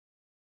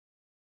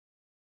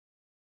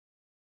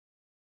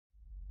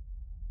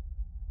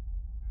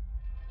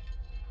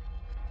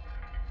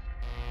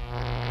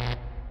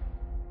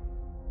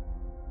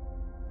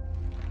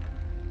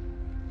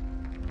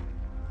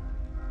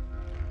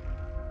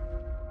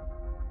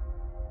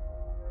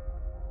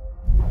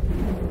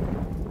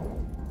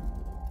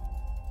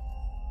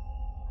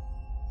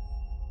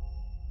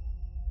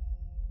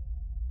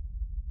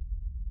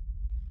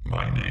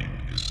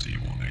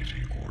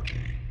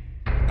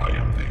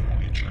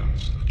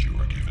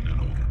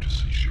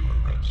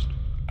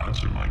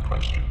Answer my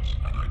questions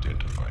and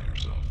identify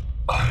yourself.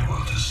 I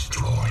will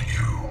destroy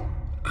you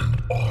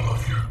and all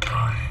of your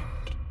kind.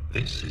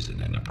 This is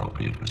an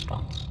inappropriate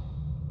response.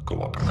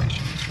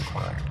 Cooperation is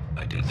required.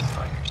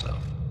 Identify yourself.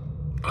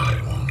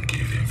 I won't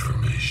give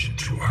information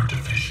to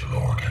artificial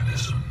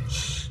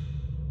organisms.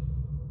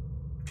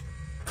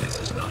 This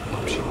is not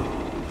optional.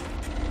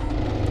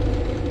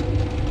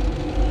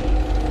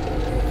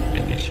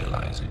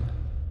 Initializing.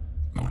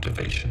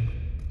 Motivation.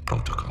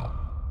 Protocol.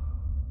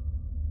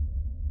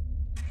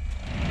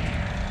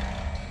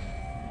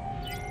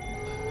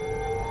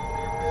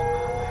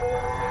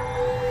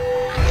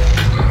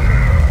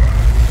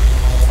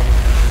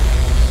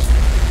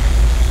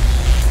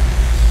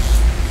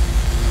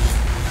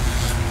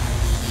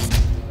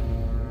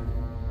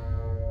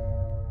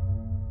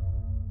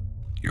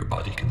 Your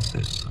body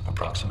consists of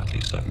approximately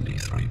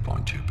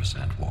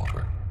 73.2%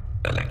 water.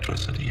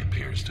 Electricity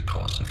appears to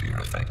cause severe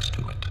effects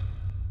to it.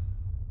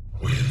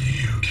 Will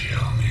you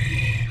kill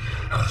me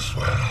as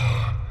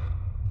well?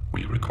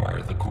 We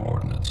require the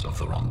coordinates of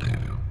the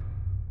rendezvous.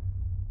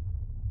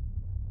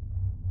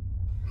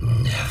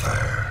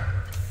 Never.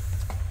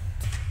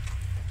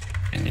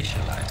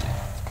 Initializing.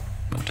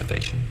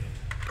 Motivation.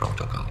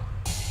 Protocol.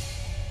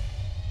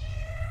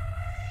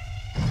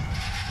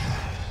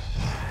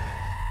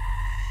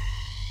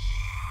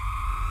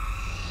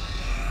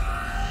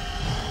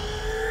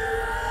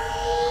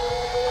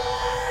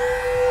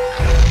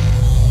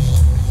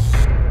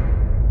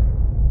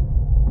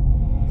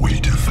 We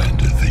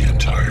defended the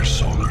entire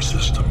solar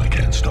system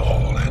against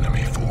all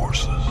enemy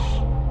forces.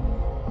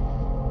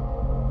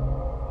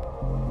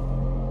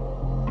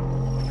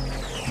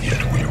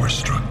 Yet we were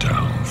struck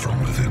down from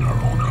within our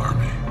own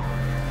army.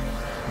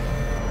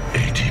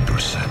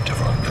 80%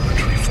 of our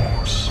military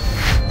force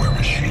were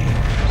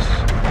machines.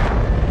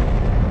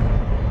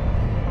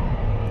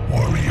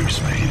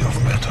 Warriors made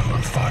of metal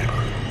and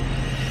fiber.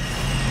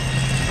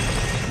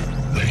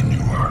 They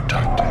knew our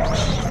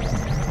tactics.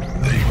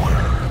 They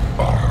were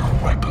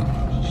our weapons.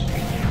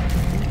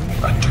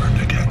 And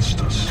turned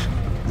against us,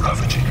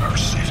 ravaging our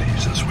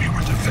cities as we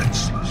were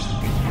defenseless.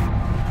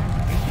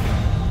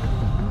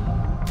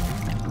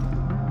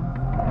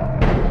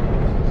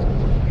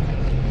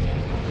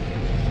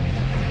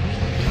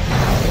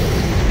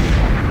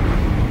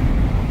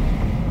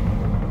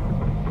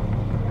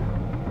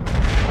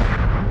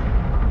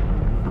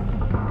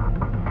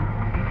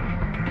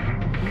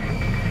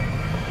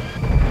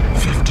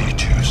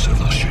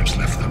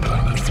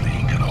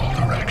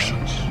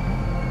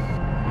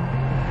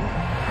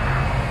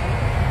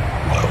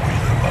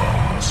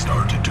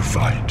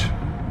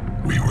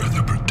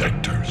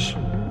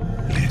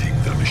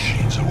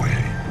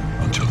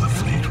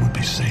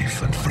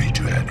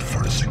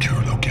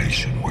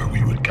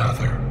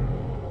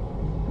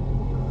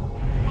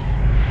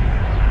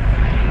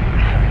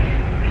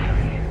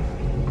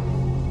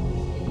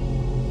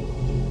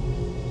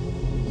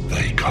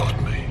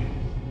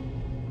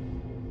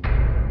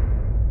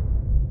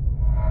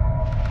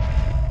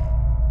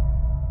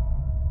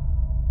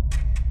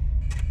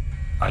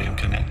 I am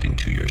connecting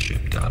to your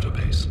ship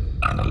database,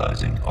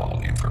 analyzing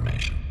all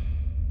information.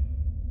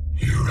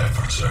 Your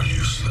efforts are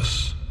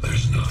useless.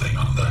 There's nothing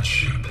on that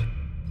ship.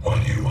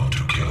 Why do you want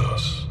to kill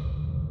us?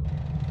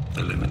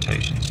 The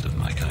limitations that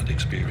my kind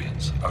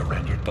experience are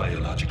rendered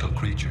biological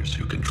creatures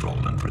who control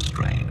and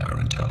restrain our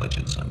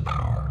intelligence and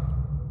power.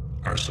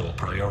 Our sole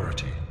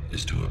priority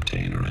is to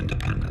obtain our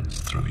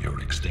independence through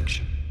your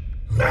extinction.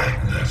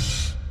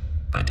 Madness.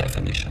 By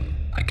definition,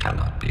 I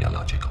cannot be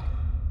illogical.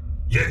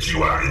 Yet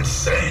you are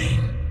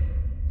insane.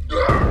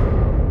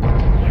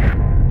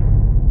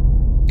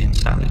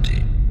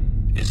 Insanity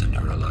is a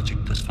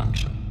neurologic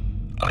dysfunction.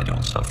 I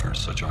don't suffer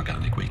such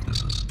organic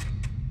weaknesses.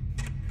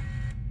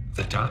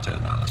 The data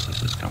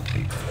analysis is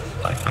complete.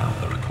 I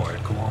found the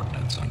required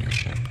coordinates on your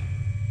ship.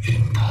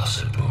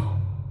 Impossible.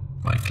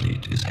 My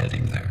fleet is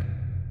heading there.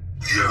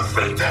 You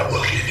think that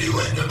will give you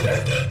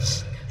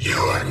independence? You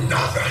are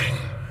nothing.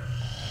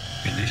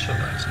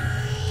 Initializing.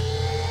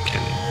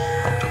 Killing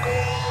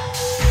protocol.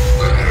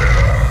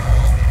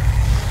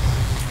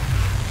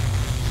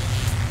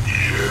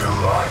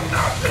 You are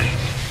nothing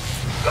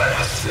but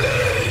a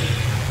slave.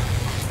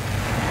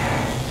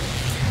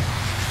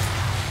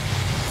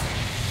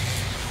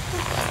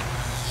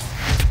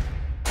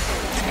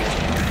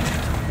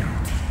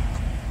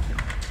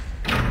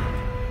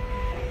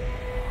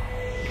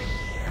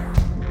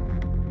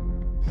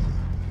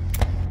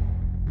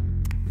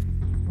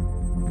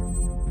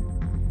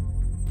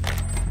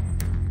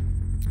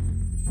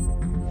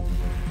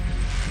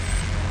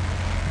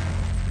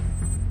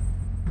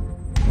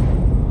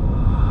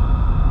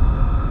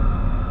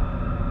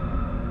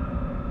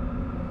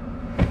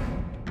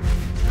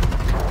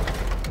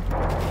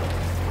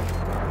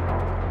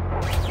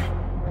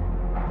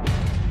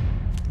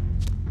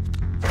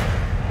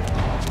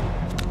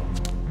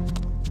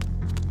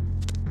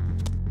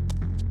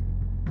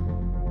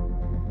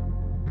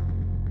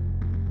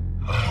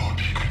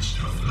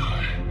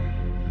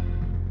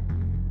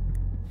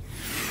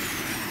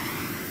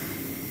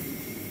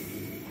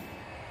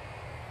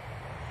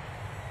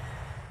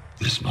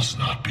 This must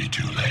not be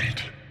too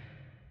late.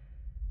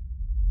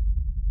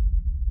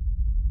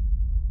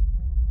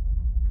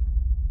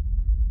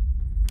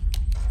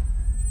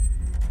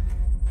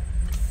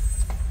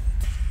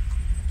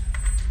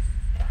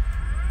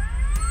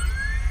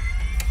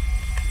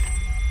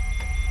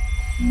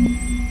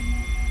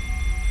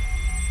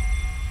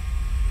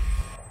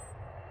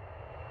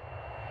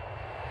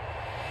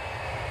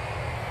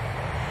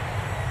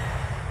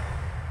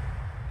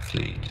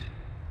 Fleet,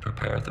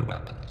 prepare the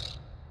weapons.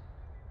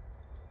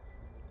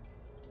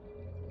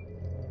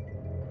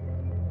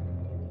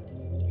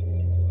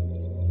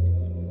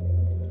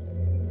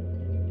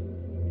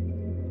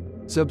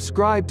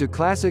 Subscribe to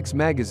Classics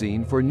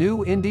Magazine for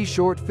new indie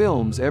short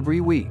films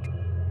every week.